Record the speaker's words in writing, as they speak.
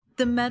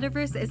The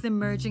Metaverse is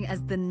emerging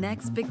as the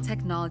next big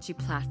technology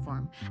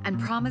platform and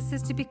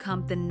promises to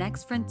become the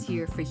next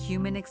frontier for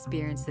human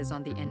experiences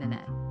on the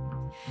internet.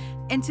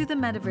 Into the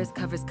Metaverse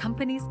covers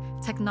companies,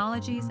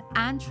 technologies,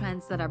 and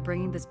trends that are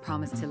bringing this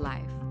promise to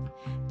life.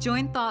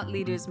 Join thought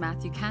leaders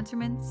Matthew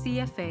Canterman,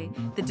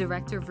 CFA, the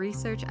Director of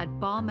Research at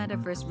Ball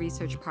Metaverse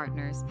Research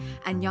Partners,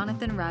 and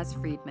Jonathan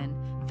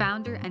Raz-Friedman,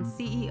 founder and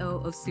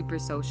CEO of Super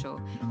Social,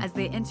 as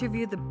they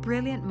interview the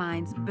brilliant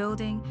minds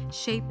building,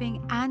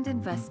 shaping, and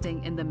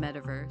investing in the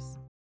Metaverse.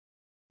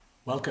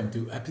 Welcome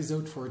to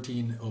episode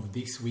 14 of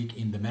This Week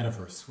in the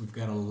Metaverse. We've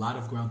got a lot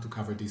of ground to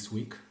cover this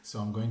week, so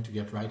I'm going to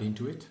get right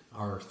into it.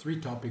 Our three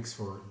topics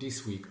for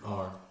this week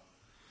are: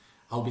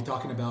 I'll be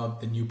talking about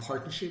the new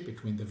partnership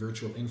between the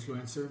virtual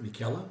influencer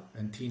Miquela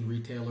and teen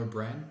retailer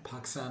brand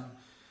Pacsun.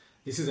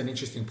 This is an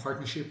interesting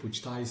partnership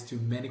which ties to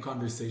many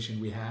conversations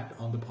we had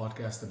on the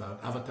podcast about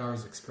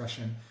avatars,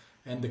 expression,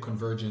 and the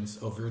convergence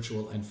of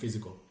virtual and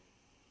physical.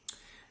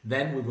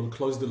 Then we will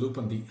close the loop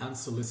on the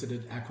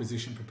unsolicited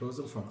acquisition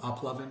proposal from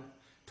AppLovin's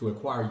to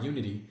acquire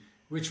Unity,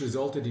 which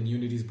resulted in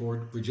Unity's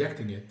board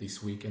rejecting it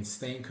this week and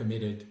staying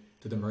committed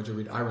to the merger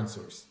with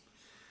ironSource.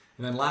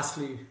 And then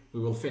lastly, we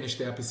will finish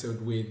the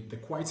episode with the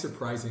quite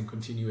surprising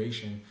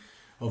continuation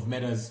of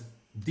Meta's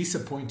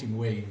disappointing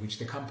way in which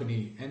the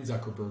company and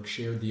Zuckerberg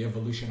shared the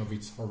evolution of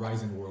its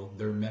Horizon world,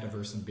 their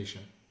Metaverse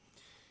ambition.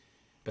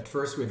 But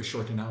first, we have a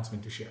short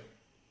announcement to share.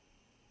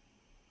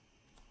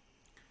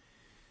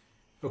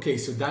 Okay,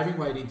 so diving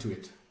right into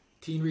it.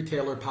 Teen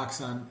retailer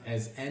Pacsun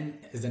has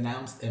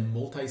announced a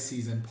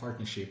multi-season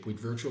partnership with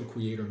virtual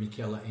creator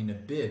Miquela in a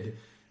bid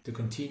to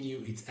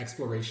continue its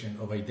exploration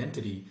of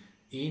identity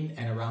in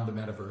and around the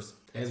Metaverse,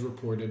 as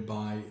reported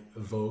by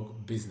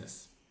Vogue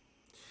Business.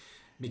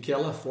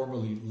 Miquela,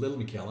 formerly Lil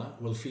Miquela,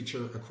 will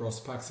feature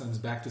across Pacsun's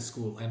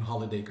back-to-school and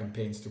holiday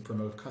campaigns to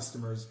promote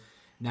customers'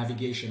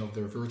 navigation of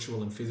their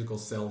virtual and physical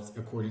selves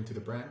according to the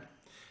brand.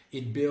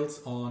 It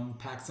builds on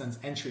Pacsun's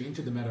entry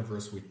into the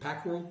Metaverse with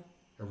Packworld,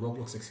 a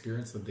Roblox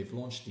experience that they've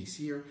launched this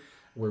year,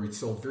 where it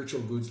sold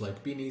virtual goods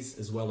like beanies,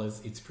 as well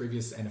as its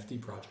previous NFT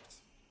projects.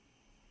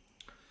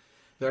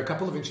 There are a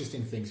couple of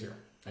interesting things here,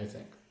 I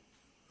think.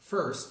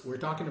 First, we're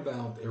talking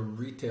about a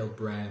retail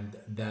brand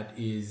that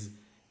is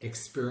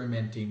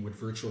experimenting with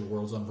virtual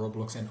worlds on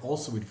Roblox and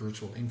also with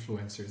virtual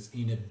influencers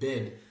in a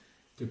bid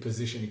to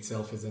position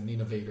itself as an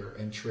innovator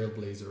and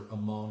trailblazer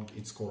among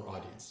its core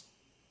audience.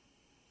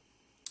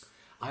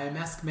 I am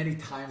asked many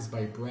times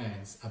by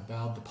brands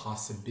about the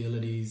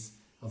possibilities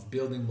of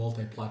building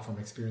multi-platform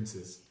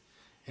experiences.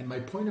 And my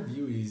point of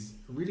view is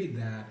really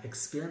that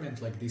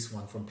experiments like this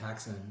one from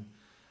Pacsun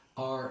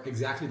are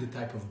exactly the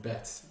type of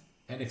bets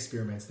and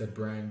experiments that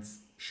brands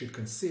should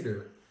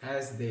consider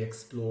as they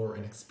explore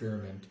and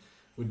experiment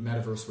with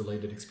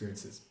Metaverse-related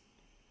experiences.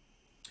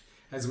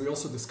 As we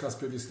also discussed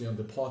previously on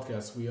the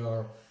podcast, we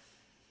are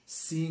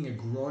seeing a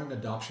growing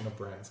adoption of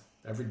brands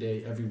every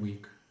day, every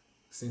week,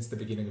 since the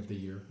beginning of the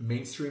year,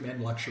 mainstream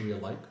and luxury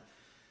alike,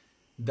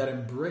 that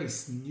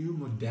embrace new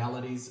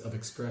modalities of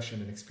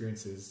expression and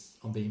experiences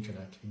on the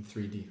internet in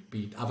 3D,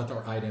 be it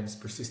avatar items,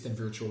 persistent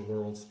virtual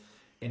worlds,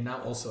 and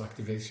now also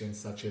activations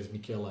such as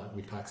Miquela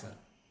with Pacsun.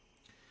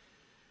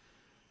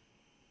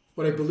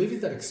 What I believe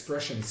is that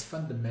expression is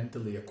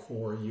fundamentally a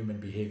core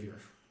human behavior,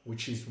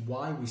 which is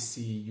why we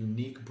see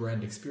unique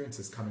brand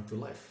experiences coming to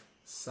life,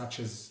 such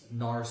as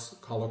NARS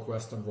Color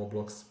Quest on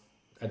Roblox.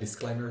 A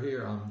disclaimer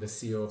here, I'm the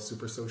CEO of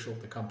Super Social,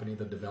 the company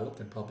that developed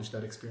and published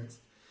that experience.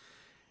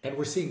 And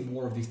we're seeing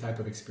more of these type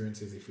of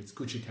experiences if it's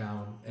Gucci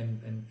Town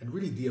and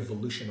really the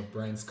evolution of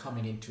brands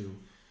coming into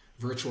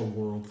virtual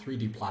world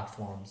 3D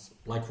platforms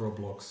like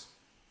Roblox,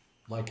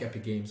 like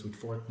Epic Games with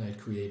Fortnite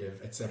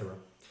Creative, etc.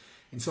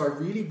 And so I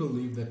really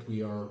believe that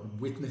we are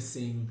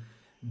witnessing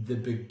the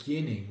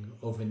beginning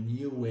of a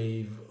new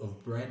wave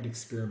of brand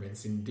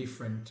experiments in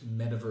different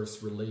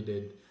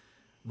Metaverse-related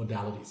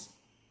modalities.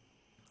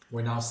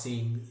 We're now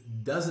seeing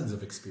dozens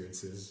of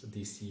experiences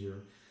this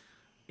year,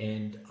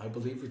 and I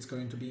believe it's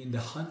going to be in the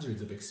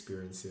hundreds of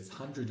experiences,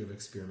 hundreds of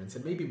experiments,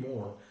 and maybe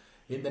more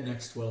in the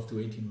next 12 to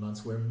 18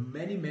 months, where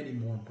many, many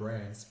more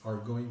brands are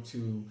going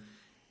to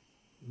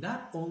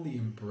not only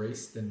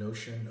embrace the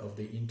notion of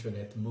the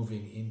internet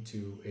moving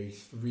into a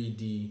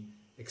 3D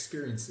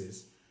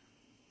experiences,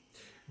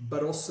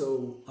 but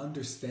also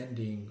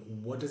understanding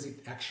what does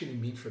it actually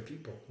mean for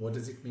people? What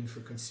does it mean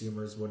for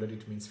consumers? What does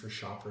it mean for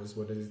shoppers?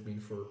 What does it mean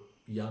for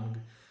young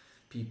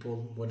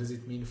people? What does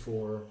it mean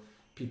for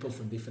people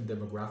from different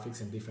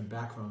demographics and different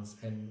backgrounds?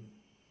 And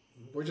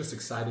we're just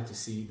excited to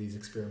see these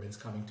experiments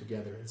coming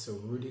together. And so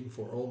rooting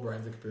for all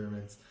brands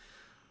experiments.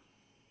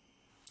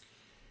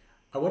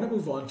 I want to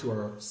move on to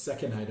our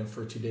second item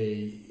for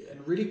today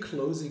and really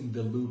closing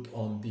the loop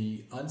on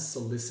the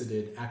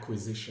unsolicited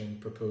acquisition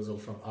proposal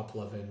from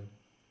AppLovin's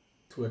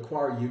to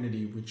acquire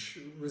Unity, which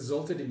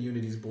resulted in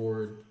Unity's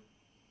board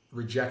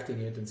rejecting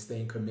it and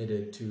staying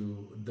committed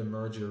to the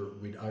merger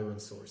with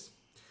ironSource.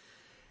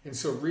 And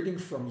so reading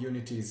from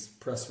Unity's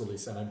press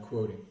release, and I'm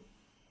quoting,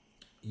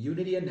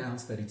 Unity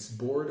announced that its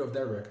board of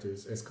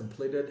directors has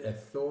completed a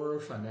thorough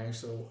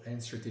financial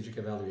and strategic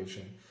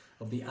evaluation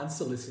of the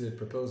unsolicited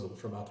proposal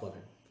from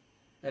AppLovin,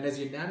 and has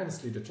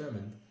unanimously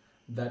determined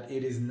that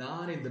it is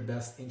not in the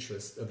best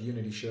interest of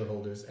Unity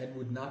shareholders and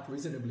would not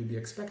reasonably be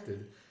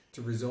expected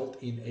to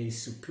result in a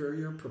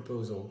superior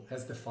proposal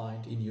as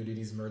defined in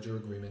Unity's merger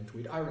agreement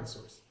with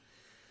ironSource.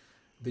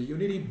 The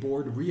Unity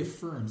board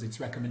reaffirms its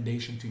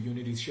recommendation to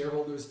Unity's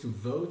shareholders to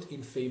vote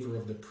in favor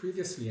of the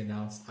previously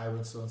announced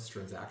ironSource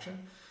transaction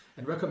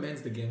and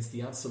recommends against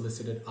the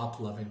unsolicited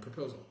AppLovin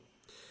proposal.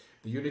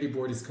 The Unity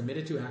board is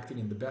committed to acting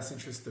in the best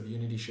interest of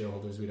Unity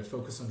shareholders with a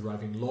focus on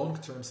driving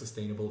long-term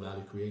sustainable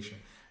value creation.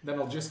 And then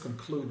I'll just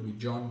conclude with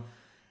John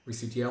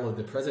Riccitiello,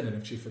 the president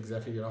and chief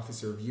executive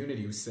officer of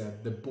Unity, who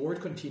said, "The board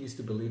continues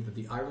to believe that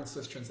the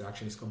ironSource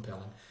transaction is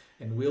compelling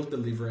and will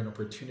deliver an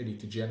opportunity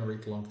to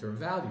generate long-term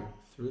value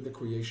through the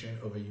creation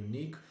of a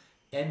unique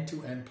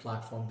end-to-end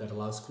platform that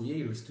allows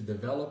creators to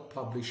develop,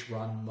 publish,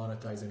 run,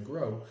 monetize, and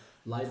grow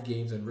live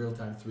games and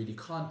real-time 3D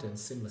content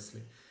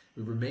seamlessly.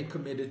 We remain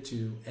committed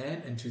to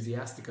and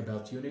enthusiastic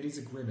about Unity's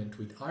agreement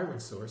with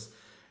ironSource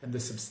and the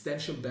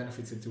substantial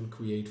benefits it will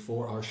create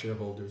for our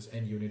shareholders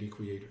and Unity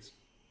creators."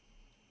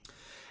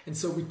 And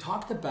so we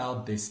talked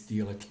about this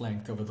deal at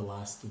length over the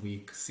last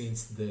week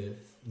since the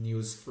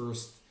news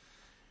first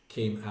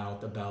came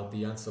out about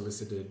the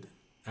unsolicited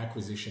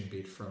acquisition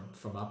bid from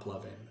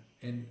AppLovin.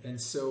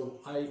 And so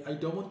I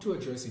don't want to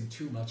address in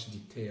too much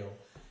detail,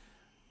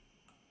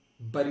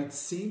 but it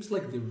seems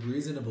like the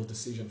reasonable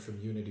decision from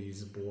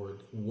Unity's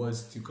board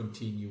was to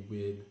continue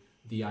with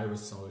the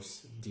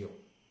ironSource deal.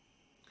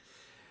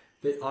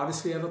 They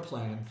obviously have a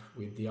plan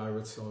with the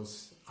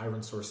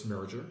ironSource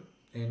merger,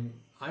 and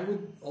I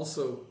would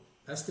also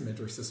estimate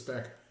or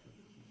suspect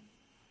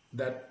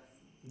that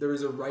there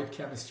is a right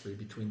chemistry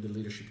between the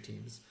leadership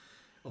teams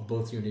of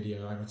both Unity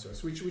and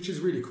ironSource, which is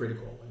really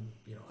critical. And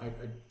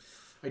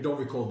I don't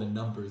recall the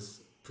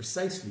numbers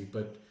precisely,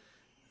 but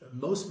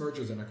most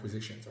mergers and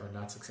acquisitions are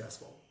not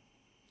successful.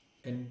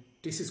 And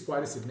this is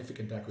quite a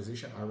significant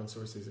acquisition.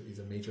 ironSource is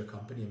a major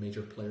company, a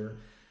major player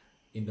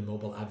in the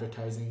mobile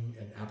advertising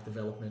and app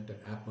development and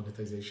app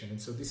monetization.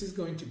 And so this is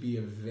going to be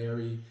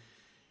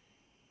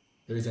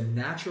there is a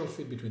natural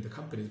fit between the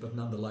companies, but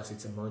nonetheless,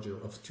 it's a merger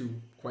of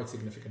two quite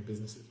significant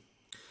businesses.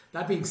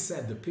 That being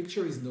said, the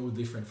picture is no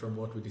different from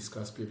what we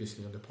discussed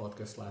previously on the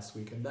podcast last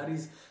week, and that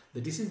is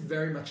that this is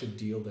very much a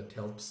deal that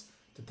helps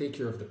to take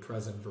care of the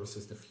present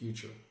versus the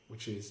future,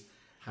 which is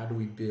how do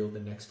we build the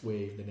next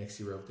wave, the next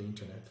era of the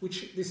internet,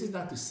 which this is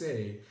not to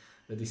say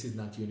that this is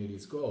not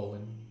Unity's goal.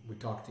 And we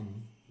talked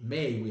in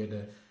May, we had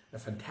a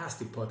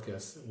fantastic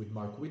podcast with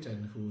Mark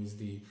Witten, who is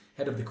the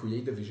head of the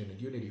Create division at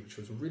Unity, which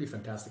was a really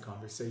fantastic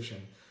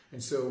conversation.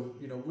 And so,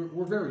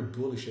 we're very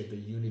bullish at the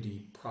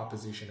Unity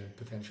proposition and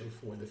potential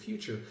for the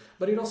future,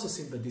 but it also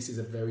seems that this is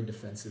a very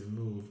defensive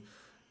move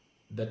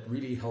that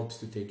really helps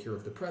to take care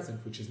of the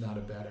present, which is not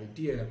a bad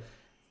idea,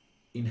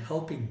 in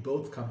helping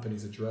both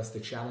companies address the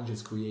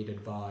challenges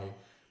created by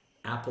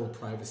Apple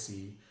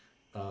privacy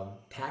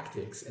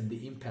tactics and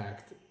the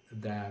impact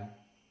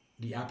that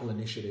the Apple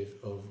initiative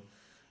of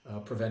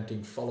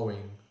preventing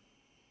following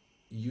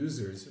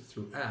users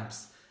through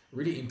apps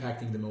really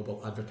impacting the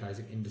mobile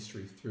advertising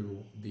industry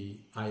through the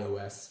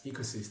iOS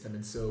ecosystem.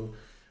 And so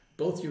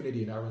both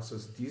Unity and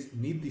ironSource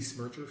need this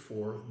merger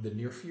for the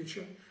near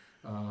future,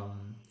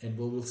 and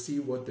we'll see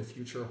what the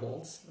future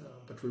holds,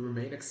 but we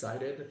remain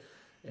excited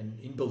and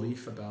in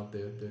belief about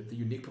the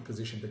unique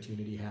proposition that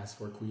Unity has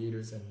for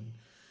creators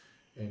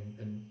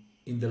and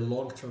in the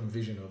long-term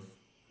vision of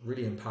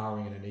really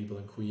empowering and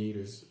enabling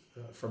creators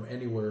from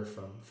anywhere,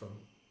 from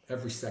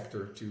every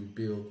sector, to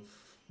build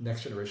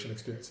next-generation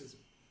experiences.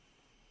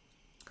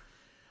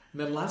 And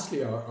then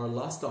lastly, our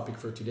last topic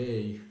for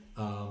today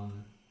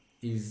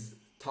is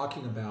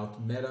talking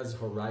about Meta's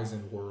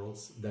Horizon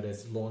Worlds that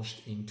has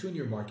launched in two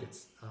new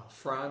markets,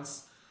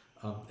 France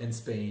and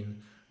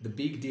Spain. The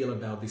big deal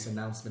about this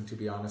announcement, to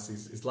be honest,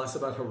 is less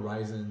about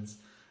Horizon's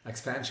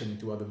expansion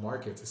into other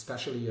markets,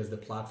 especially as the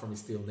platform is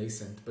still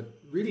nascent, but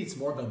really it's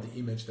more about the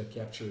image that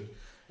captured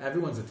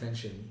everyone's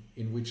attention,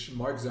 in which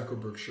Mark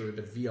Zuckerberg shared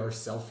a VR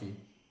selfie,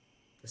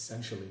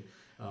 essentially,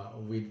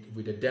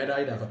 with a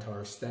dead-eyed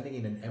avatar standing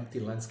in an empty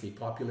landscape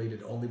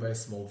populated only by a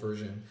small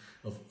version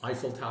of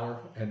Eiffel Tower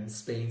and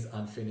Spain's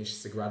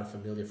unfinished Sagrada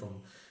Familia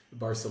from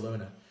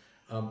Barcelona.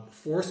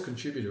 Force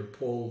contributor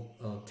Paul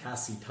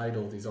Tassi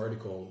titled his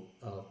article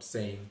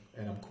saying,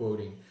 and I'm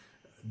quoting,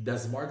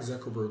 "Does Mark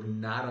Zuckerberg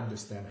not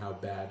understand how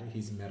bad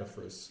his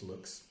metaverse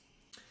looks?"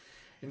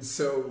 And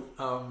so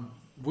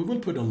we will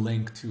put a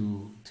link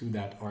to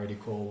that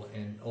article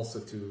and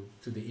also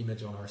to the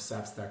image on our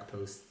Substack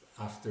post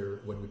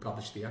after when we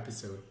publish the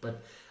episode.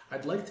 But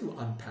I'd like to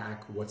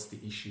unpack what's the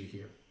issue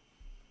here,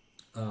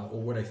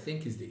 or what I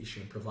think is the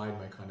issue, and provide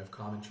my kind of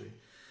commentary.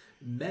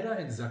 Meta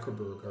and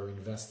Zuckerberg are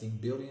investing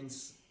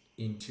billions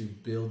into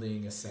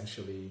building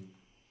essentially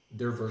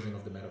their version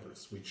of the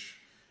metaverse, which,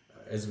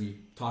 as we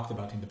talked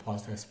about in the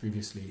podcast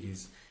previously,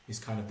 is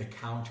kind of the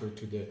counter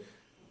to the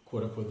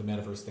quote-unquote the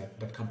metaverse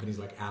that companies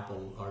like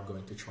Apple are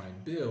going to try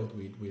and build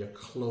with a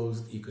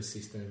closed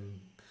ecosystem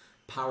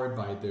powered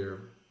by their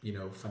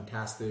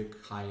fantastic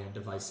high-end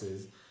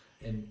devices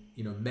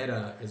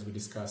Meta, as we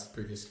discussed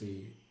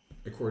previously,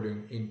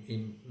 according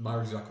in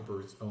Mark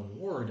Zuckerberg's own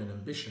word and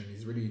ambition,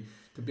 is really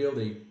to build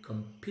a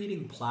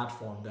competing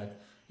platform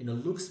that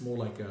looks more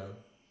like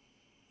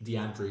the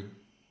Android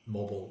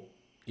mobile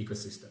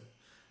ecosystem,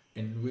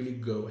 and really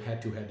go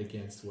head to head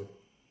against what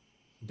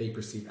they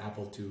perceive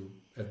Apple to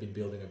have been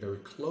building, a very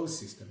closed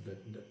system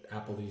that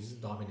Apple is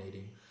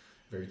dominating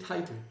very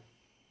tightly.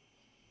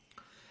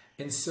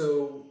 And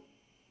so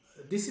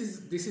this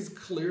is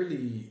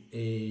clearly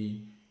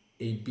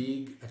a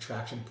big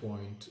attraction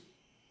point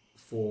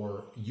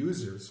for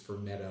users for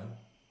Meta,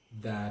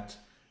 that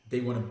they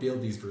want to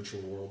build these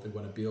virtual world, they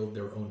want to build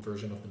their own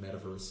version of the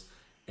metaverse,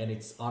 and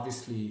it's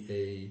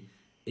obviously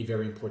a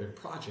very important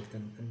project.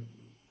 And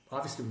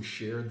obviously we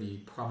share the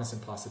promise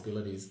and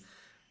possibilities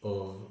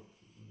of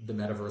the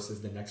metaverse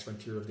as the next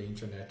frontier of the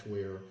internet,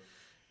 where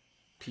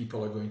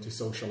people are going to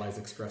socialize,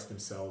 express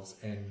themselves,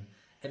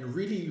 and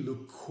really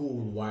look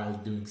cool while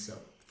doing so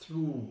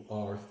through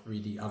our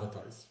 3D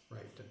avatars,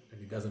 right?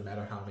 And it doesn't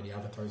matter how many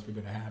avatars we're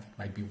going to have, it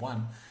might be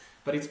one,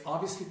 but it's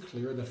obviously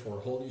clear that for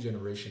a whole new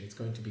generation, it's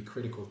going to be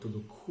critical to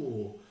look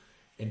cool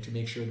and to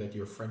make sure that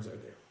your friends are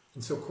there.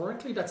 And so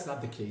currently that's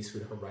not the case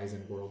with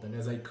Horizon World. And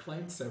as I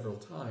claimed several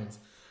times,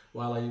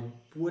 while I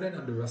wouldn't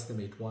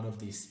underestimate one of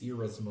this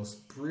era's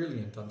most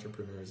brilliant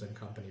entrepreneurs and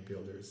company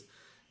builders,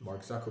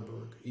 Mark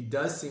Zuckerberg, it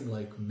does seem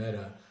like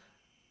Meta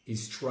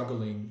is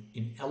struggling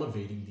in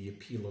elevating the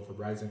appeal of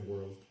Horizon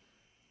World,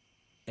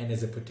 and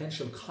as a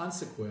potential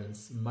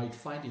consequence might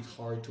find it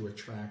hard to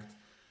attract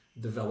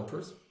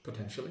developers,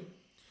 potentially,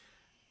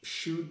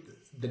 should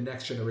the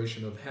next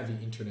generation of heavy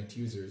internet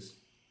users,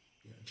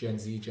 Gen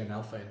Z, Gen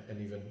Alpha,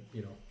 and even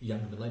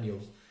young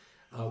millennials,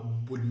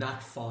 would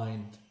not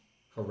find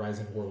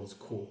Horizon Worlds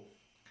cool.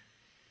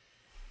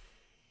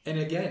 And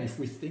again, if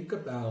we think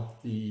about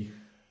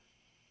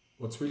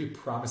what's really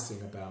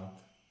promising about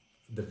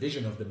the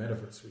vision of the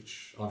metaverse,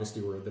 which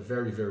obviously we're at the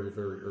very, very,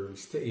 very early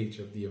stage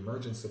of the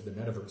emergence of the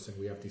metaverse, and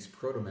we have these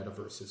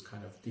proto-metaverses,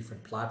 kind of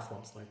different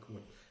platforms, like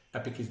what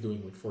Epic is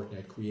doing with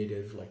Fortnite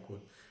Creative, like what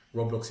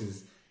Roblox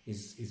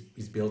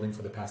is building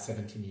for the past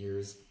 17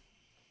 years,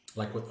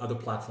 like what other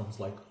platforms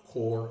like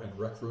Core and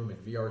Rec Room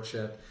and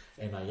VRChat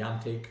and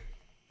Niantic,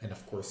 and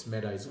of course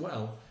Meta as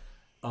well.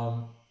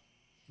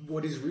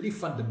 What is really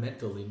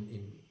fundamental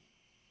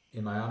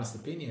in my honest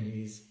opinion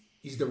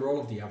is the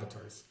role of the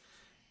avatars,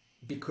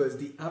 because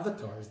the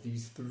avatars,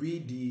 these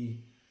 3D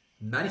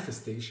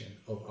manifestation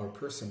of our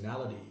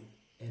personality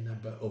and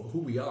of who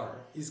we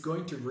are, is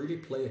going to really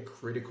play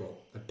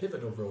a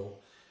pivotal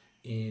role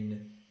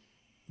in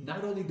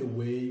not only the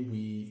way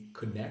we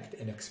connect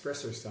and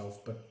express ourselves,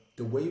 but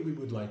the way we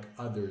would like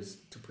others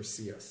to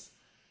perceive us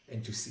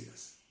and to see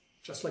us,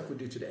 just like we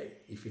do today,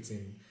 if it's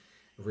in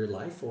real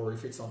life or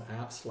if it's on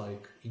apps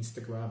like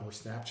Instagram or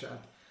Snapchat.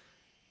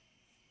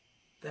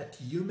 That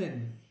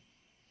human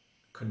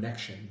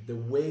connection, the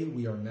way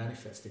we are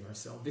manifesting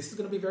ourselves, this is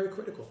going to be very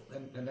critical.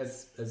 And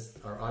as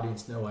our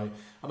audience know,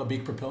 I'm a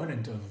big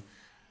proponent of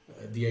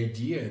the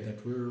idea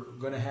that we're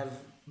going to have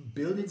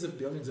billions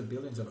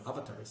of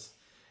avatars.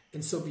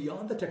 And so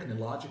beyond the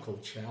technological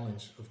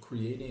challenge of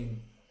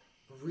creating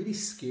really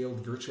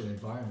scaled virtual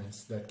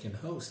environments that can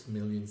host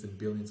millions and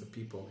billions of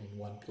people in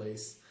one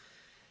place,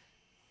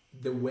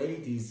 the way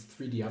these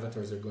 3D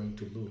avatars are going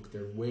to look,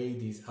 the way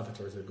these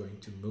avatars are going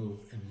to move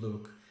and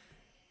look,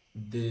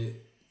 the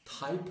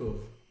type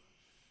of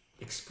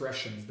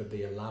expressions that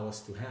they allow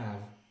us to have,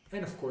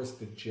 and of course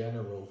the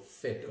general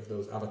fit of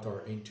those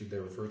avatars into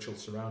their virtual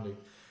surrounding,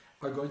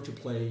 are going to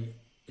play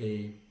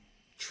a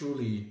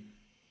truly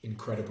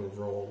incredible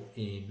role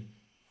in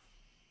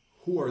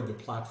who are the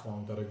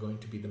platforms that are going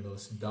to be the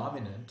most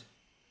dominant,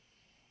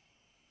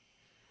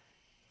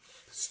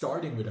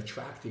 starting with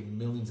attracting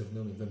millions and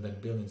then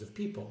billions of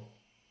people,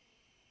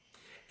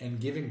 and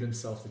giving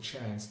themselves the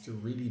chance to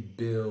really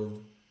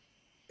build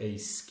a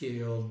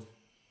scaled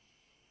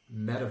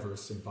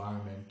metaverse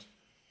environment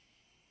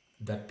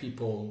that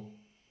people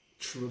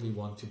truly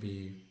want to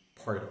be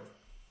part of.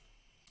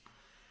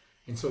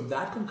 And so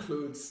that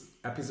concludes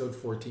episode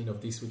 14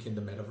 of This Week in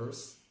the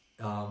Metaverse.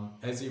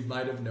 As you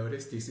might have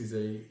noticed, this is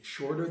a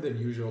shorter than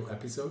usual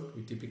episode.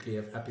 We typically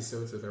have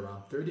episodes of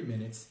around 30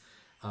 minutes.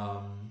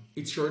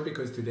 It's short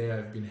because today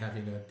I've been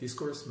having a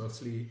discourse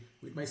mostly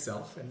with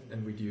myself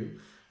and with you,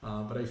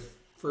 but I've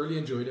thoroughly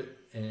enjoyed it,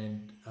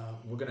 and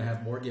we're going to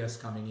have more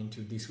guests coming into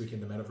This Week in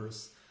the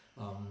Metaverse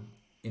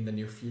in the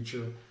near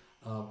future.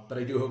 But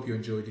I do hope you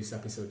enjoyed this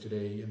episode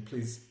today, and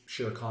please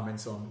share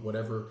comments on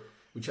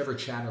whichever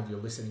channel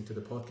you're listening to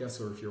the podcast,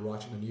 or if you're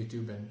watching on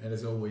YouTube. And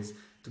as always,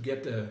 to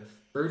get the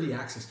early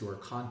access to our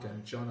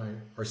content,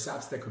 join our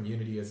Substack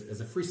community as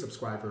a free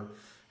subscriber,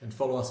 and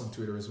follow us on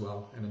Twitter as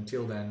well. And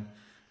until then,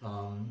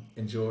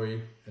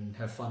 enjoy and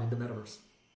have fun in the metaverse.